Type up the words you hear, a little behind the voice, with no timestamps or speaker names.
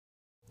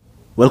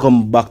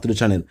Welcome back to the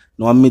channel.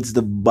 Now, amidst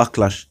the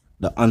backlash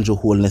the Andrew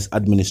Holness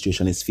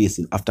administration is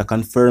facing after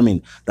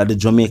confirming that the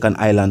Jamaican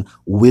island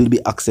will be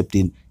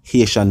accepting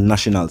Haitian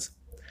nationals,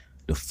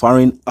 the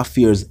Foreign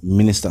Affairs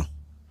Minister,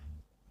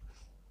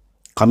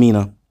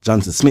 Kamina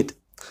Johnson-Smith,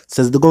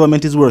 says the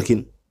government is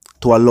working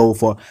to allow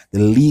for the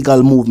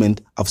legal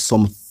movement of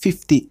some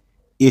 50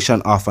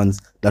 Haitian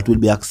orphans that will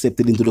be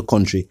accepted into the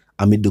country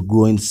amid the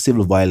growing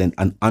civil violence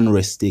and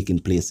unrest taking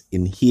place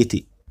in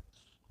Haiti.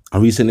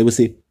 And recently we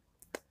see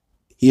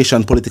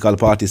Haitian political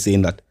parties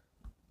saying that,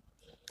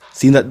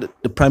 seeing that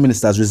the prime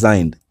minister has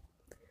resigned,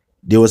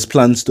 there was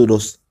plans to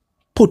just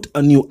put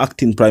a new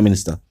acting prime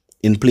minister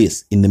in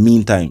place. In the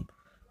meantime,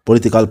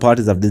 political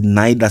parties have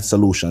denied that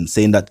solution,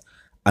 saying that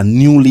a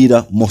new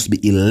leader must be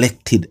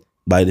elected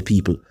by the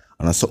people.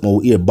 And that's something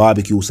we hear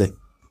barbecue say.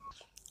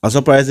 And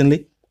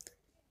surprisingly,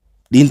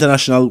 the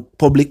international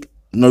public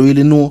don't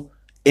really know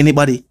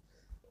anybody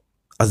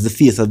as the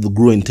face of the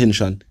growing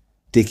tension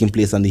taking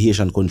place in the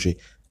Haitian country.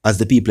 As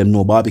the people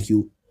know,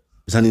 barbecue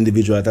is an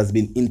individual that has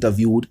been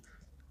interviewed.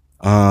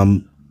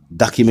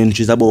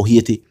 Documentaries about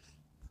Haiti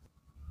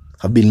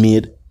have been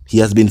made. He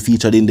has been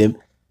featured in them.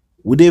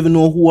 We don't even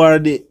know who are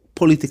the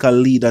political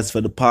leaders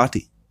for the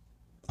party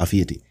of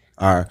Haiti,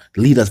 or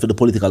leaders for the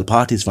political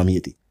parties from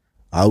Haiti.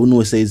 I would know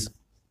it says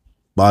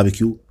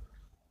barbecue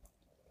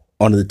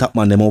under the top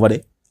man them over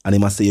there, and they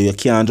must say you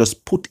can't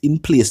just put in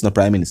place no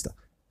prime minister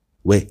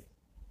where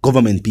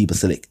government people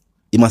select.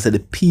 He must say the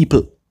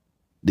people,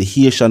 the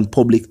Haitian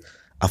public,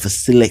 have to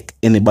select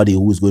anybody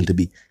who is going to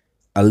be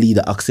a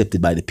leader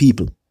accepted by the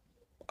people.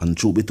 And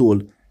truth be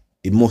told,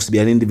 it must be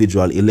an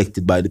individual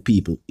elected by the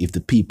people if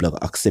the people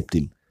accept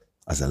him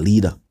as a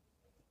leader.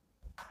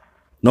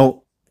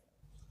 Now,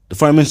 the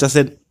foreign minister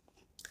said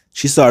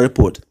she saw a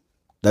report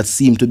that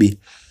seemed to be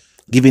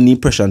giving the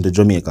impression to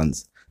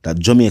Jamaicans that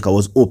Jamaica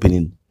was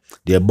opening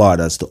their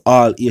borders to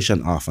all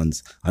Haitian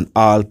orphans and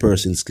all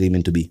persons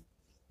claiming to be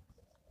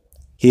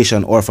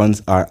Haitian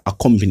orphans are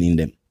accompanying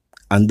them.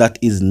 And that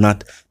is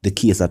not the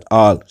case at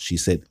all, she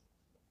said.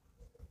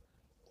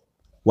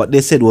 What they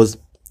said was,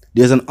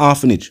 there's an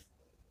orphanage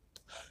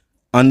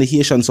on the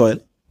Haitian soil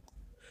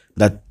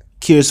that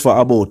cares for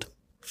about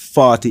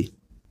 50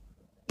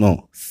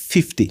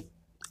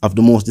 of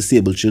the most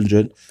disabled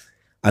children,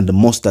 and the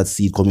mustard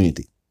seed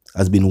community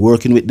has been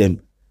working with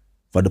them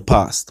for the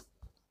past,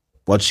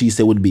 what she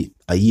said would be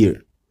a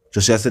year. So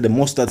she said the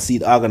mustard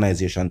seed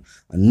organization,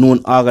 a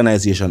known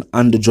organization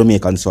on the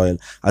Jamaican soil,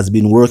 has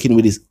been working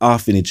with this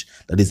orphanage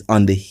that is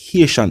on the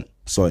Haitian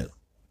soil.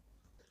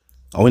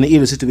 And when you hear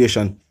the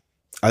situation,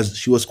 as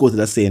she was quoted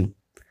as saying,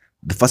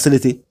 the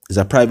facility is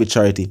a private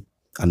charity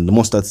and the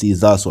mustard seed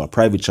is also a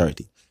private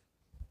charity.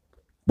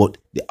 But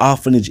the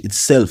orphanage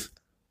itself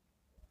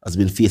has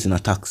been facing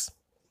attacks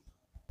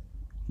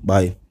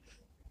by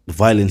the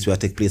violence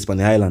that take place on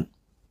the island.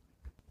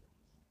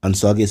 And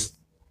so I guess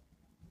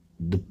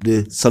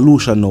the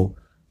solution now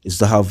is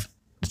to have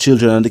the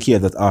children and the care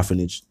of that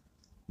orphanage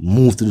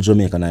move to the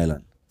Jamaican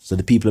island. So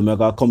the people who are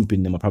going to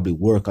accompany them are probably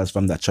workers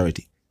from that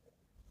charity.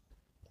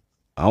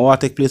 And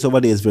what take place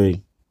over there is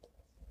very,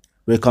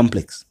 very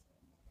complex.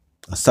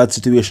 A sad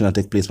situation that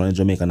take place on the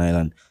Jamaican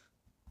island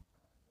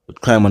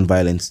with crime and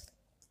violence.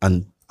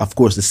 And of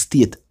course the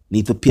state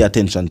need to pay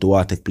attention to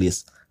what take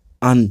place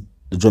on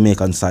the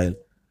Jamaican soil.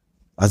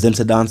 As them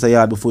say, dance a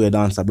yard before you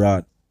dance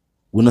abroad.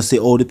 We not say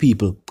all the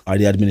people or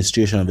the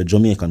administration of the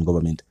Jamaican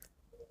government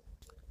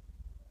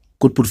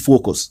could put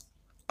focus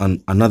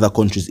on another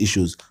country's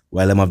issues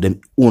while them have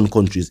them own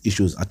country's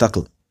issues to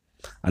tackle.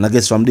 And I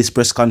guess from this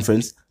press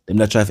conference, them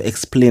that try to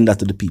explain that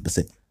to the people,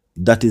 say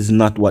that is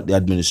not what the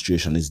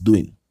administration is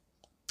doing.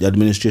 The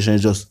administration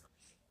is just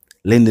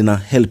lending a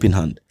helping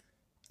hand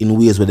in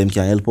ways where them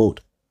can help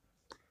out.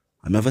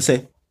 I never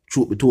say,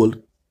 truth be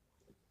told,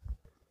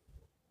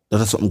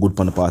 that is something good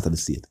for the part of the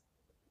state.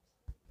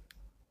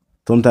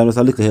 Sometimes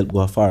a little help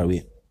go far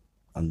away.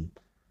 And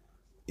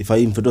if I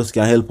even just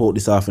can help out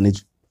this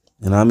orphanage,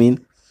 you know what I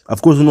mean?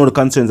 Of course, we know the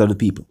concerns of the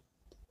people.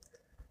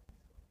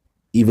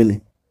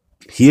 Even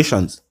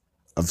Haitians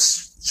have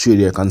shared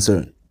their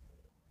concern,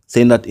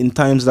 saying that in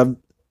times of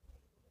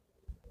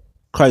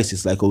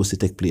crisis like how we see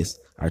take place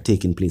are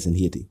taking place in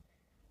Haiti,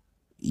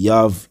 you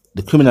have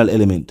the criminal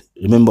element.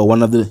 Remember,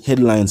 one of the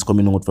headlines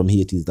coming out from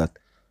Haiti is that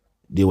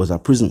there was a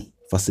prison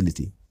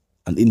facility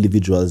and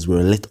individuals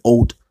were let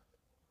out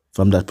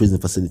from that prison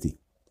facility.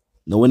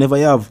 Now, whenever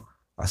you have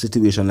a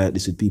situation like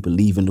this with people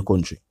leaving the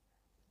country,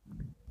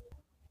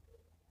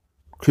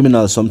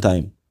 criminals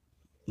sometimes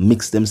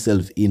mix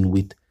themselves in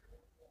with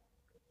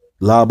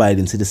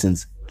law-abiding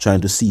citizens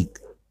trying to seek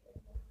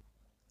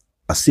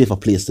a safer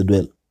place to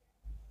dwell.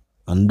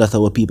 And that's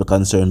what people are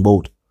concerned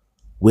about.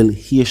 Will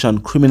Haitian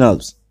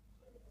criminals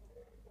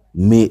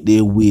make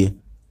their way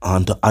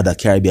onto other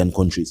Caribbean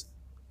countries?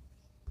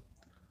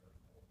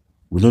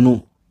 We don't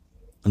know.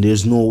 And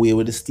there's no way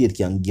where the state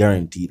can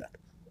guarantee that.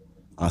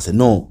 I say,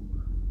 no,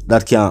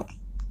 that can't.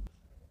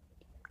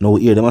 Now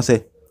here them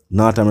say,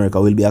 North America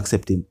will be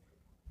accepting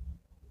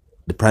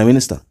the Prime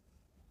Minister.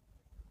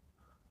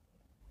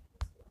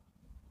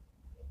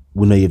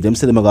 We know if them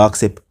say them are going to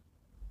accept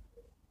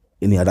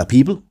any other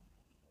people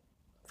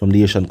from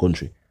the Asian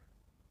country.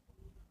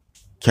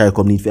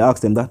 CARICOM need to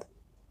ask them that.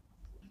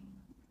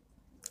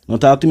 Now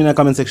talk to me in the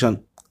comment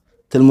section.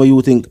 Tell me what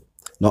you think.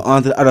 Now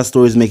on to the other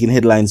stories making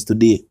headlines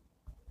today.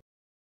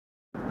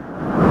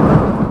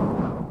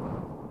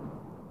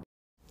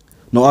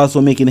 Now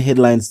also making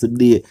headlines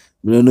today.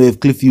 We don't know if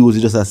Cliff Hughes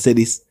just has said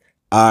this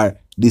or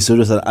this was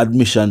just an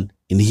admission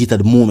in the heat of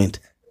the moment.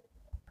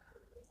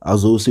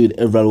 As we see with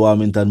Everald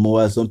Warmington,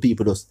 more some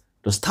people just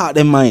start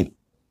their mind.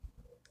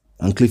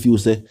 And Cliff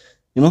Hughes say,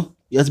 you know,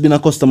 he has been a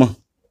customer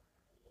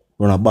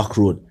on a back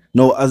road.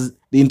 Now, as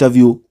the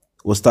interview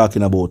was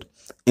talking about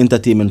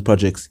entertainment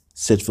projects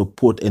set for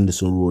Port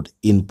Henderson Road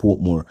in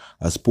Portmore,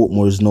 as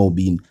Portmore is now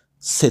being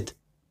set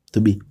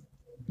to be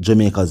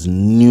Jamaica's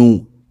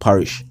new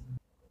parish.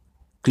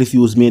 Cliff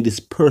Hughes made this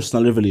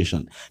personal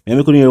revelation.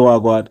 Maybe couldn't hear what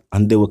God,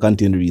 and they will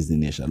continue the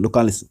reasoning nation. Look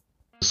and listen.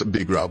 It's a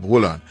big Rob.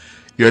 Hold on.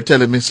 You're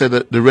telling me, say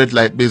that the red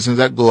light business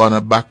that go on a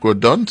back road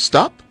done?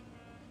 Stop?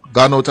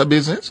 Gone out of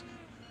business?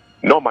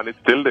 No, man, it's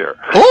still there.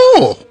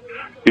 Oh!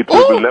 It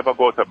will never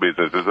go out of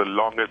business. It's the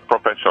longest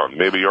profession.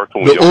 Maybe you're too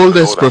young The to know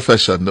oldest that.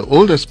 profession. The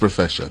oldest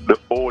profession. The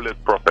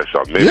oldest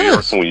profession. Maybe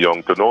Yes. you're too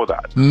young to know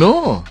that.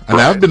 No. And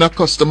Right. I've been a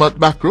customer at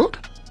back road.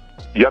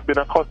 You have been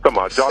a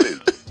customer, Jolly's,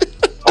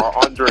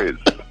 or Andres,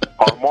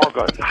 or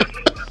Morgan.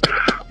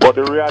 But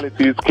the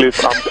reality is,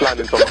 Cliff, I'm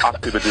planning some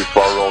activities for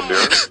around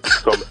there.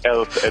 Some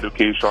health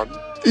education.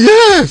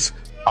 Yes.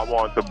 I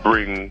want to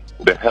bring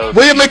the health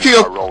Why you making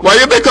up? around Why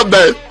there. you make up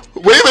that?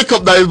 Why you make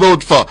up that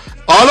vote for?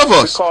 All of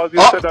us. Because you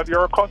All- said that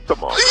you're a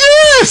customer.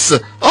 Yes.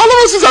 All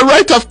of us is a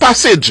rite of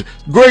passage.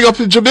 Growing up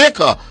in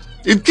Jamaica,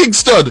 in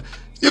Kingston,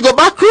 you go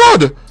back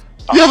road.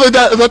 You have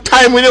the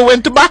time when you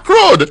went to back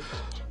road.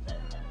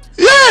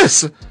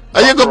 Yes.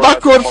 And you go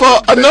back road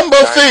for a number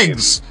of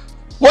things.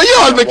 Why you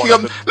all making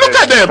up? Look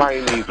at them.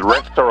 Chinese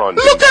restaurant.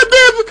 Look at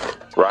them.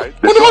 Right?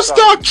 We must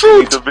talk You truth.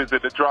 need to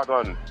visit the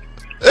Dragon.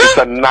 It's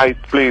a nice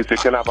place. You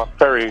can have a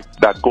ferry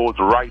that goes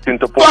right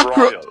into Port Back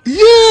Royal. road.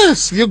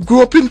 Yes. You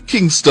grew up in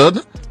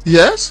Kingston.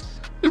 Yes.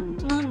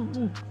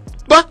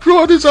 Back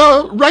road is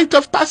a rite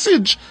of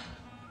passage.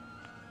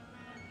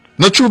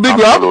 Not true, Big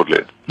Rob?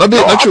 Absolutely. Not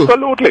true.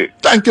 Absolutely.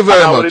 Thank you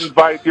very And I would much.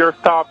 invite your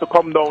staff to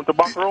come down to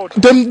Back Road.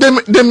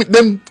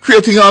 Them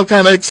creating all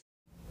kind of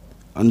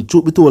And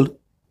truth be told,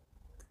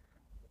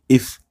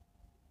 if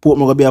Portmore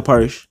gonna be a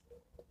parish,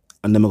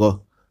 and them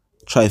go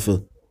try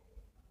to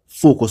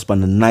focus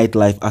on the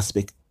nightlife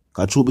aspect.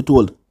 Because truth be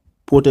told,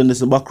 Port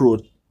Henderson Back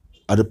Road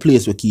are the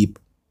place where keep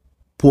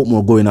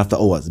Portmore going after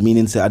hours.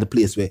 Meaning say are the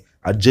place where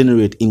I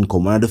generate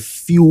income. One of the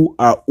few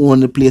are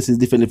only places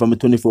different from a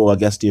 24-hour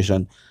gas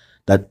station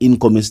that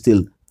income is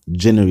still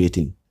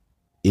generating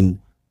in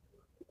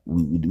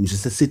which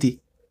is a city,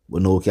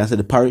 but no, we can't say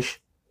the parish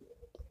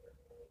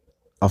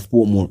of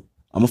Portmore.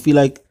 I'm gonna feel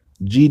like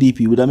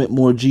GDP would have make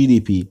more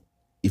GDP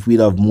if we'd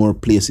have more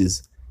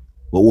places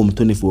but home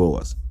 24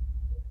 hours.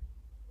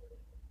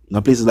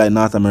 Now places like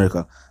North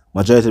America,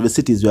 majority of the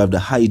cities we have the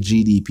high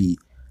GDP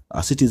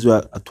are cities where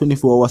are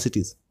 24-hour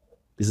cities.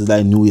 Places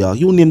like New York,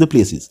 you name the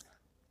places.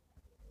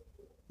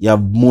 You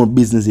have more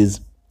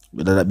businesses,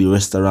 whether that be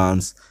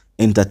restaurants,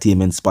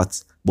 entertainment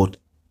spots, but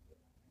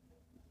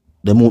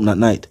they open at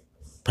night,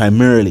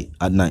 primarily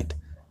at night.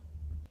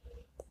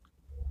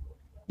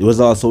 There was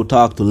also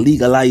talk to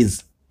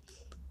legalize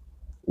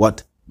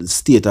what the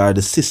state or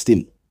the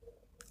system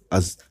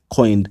has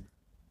coined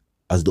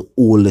as the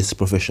oldest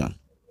profession.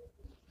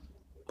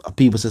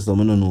 People say,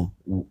 no, no,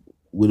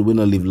 we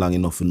not live long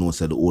enough to know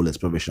say the oldest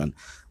profession.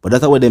 But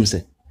that's what them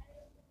say.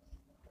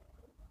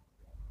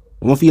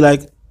 I'm gonna feel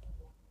like,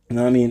 you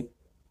know what I mean,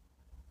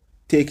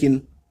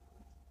 taking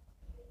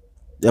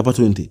the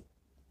opportunity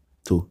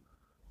to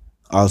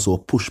also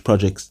push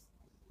projects,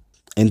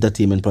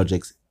 entertainment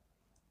projects,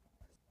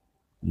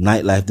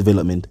 nightlife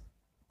development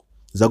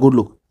is a good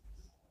look.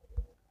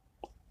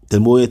 The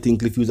more you think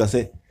Cliff Hughes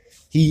say,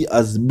 he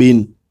has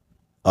been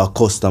a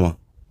customer.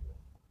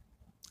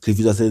 Cliff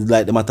Hughes says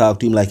like them talk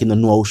to him like in the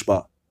know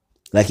Ushpa,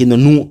 like in the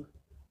know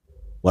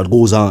what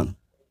goes on.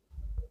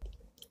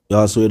 You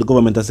also the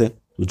government has said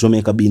with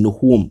Jamaica being the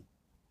home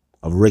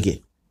of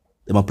reggae,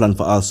 they might plan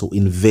for also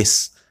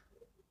invest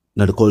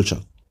in the culture.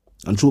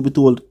 And truth be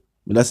told,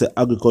 when I say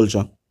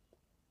agriculture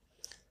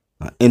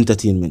and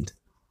entertainment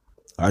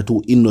are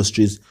two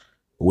industries that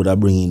would have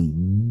bring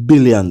in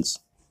billions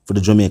for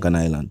the Jamaican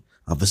island.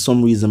 And for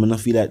some reason, I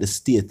feel like the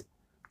state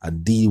I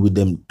deal with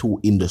them two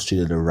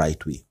industries the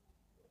right way.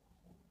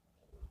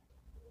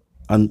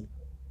 And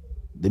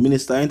the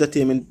Minister of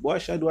Entertainment, boy,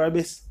 should do our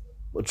best.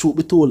 But truth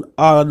be told,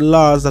 all the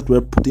laws that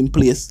were put in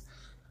place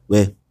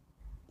were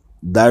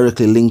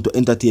directly linked to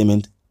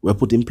entertainment were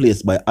put in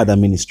place by other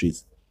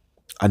ministries.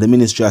 And the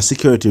Ministry of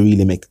Security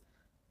really make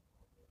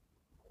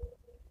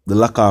the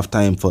lack of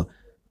time for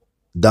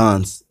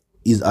dance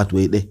is at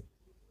way there.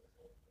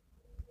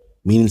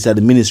 Meaning that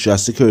the Ministry of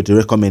Security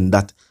recommend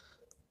that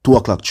 2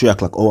 o'clock, 3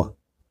 o'clock hour.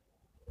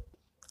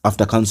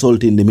 After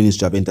consulting the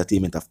Ministry of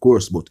Entertainment, of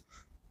course, but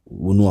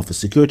we know for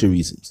security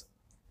reasons.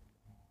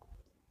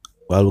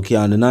 While we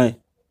can't deny,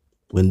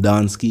 when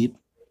dance keep,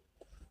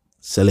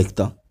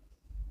 selector,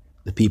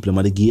 the people them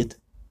at the gate,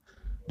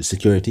 the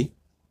security,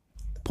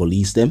 the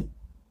police them,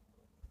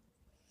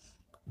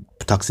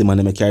 taxi man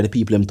them carry the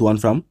people them to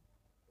and from,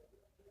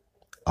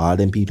 all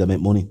them people make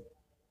money.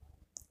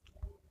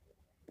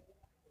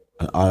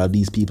 And all of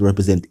these people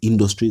represent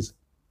industries,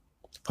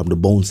 from the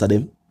bouncer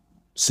them,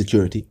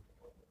 security,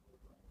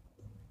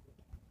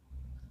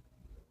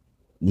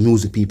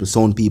 music people,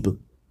 sound people,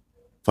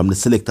 from the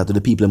selector to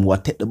the people them who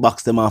take the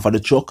box them off of the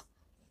truck.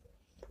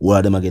 All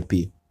of them a get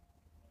paid.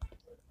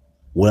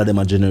 All of them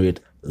a generate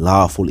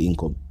lawful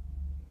income.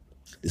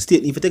 The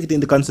state, if you take it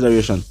into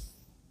consideration,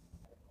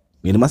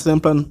 the master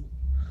plan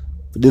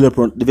to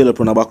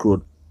develop on a back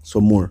road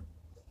some more.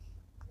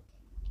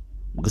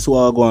 Because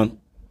what are going,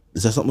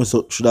 this is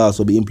something should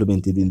also be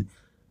implemented in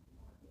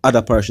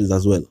other parishes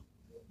as well.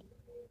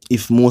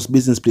 If most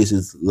business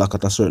places lack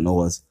at a certain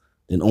hours,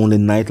 then only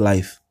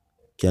nightlife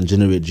can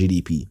generate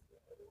GDP.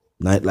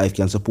 Nightlife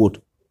can support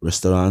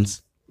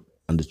restaurants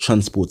and the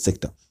transport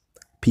sector.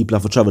 People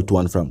have to travel to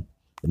and from.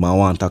 They might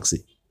want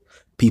taxi.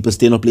 People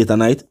staying up late at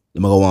night, they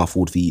might want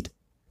food to eat.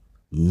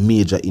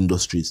 Major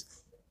industries.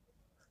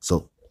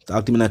 So,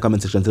 talk to me in the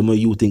comment section. Tell me what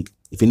you think.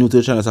 If you're new to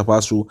the channel, so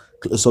pass through,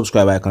 click the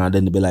subscribe icon and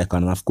then the bell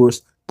icon. And of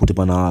course, put it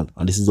on all.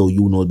 And this is how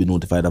you know will be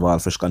notified of all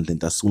fresh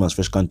content as soon as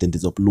fresh content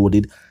is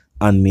uploaded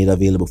and made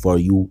available for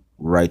you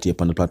right here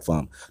on the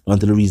platform. Now,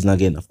 until the reason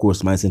again, of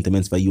course, my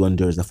sentiments for you and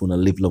yours, if you want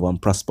to live, love,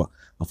 and prosper,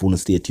 if you want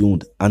to stay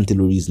tuned, until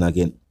the reason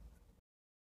again.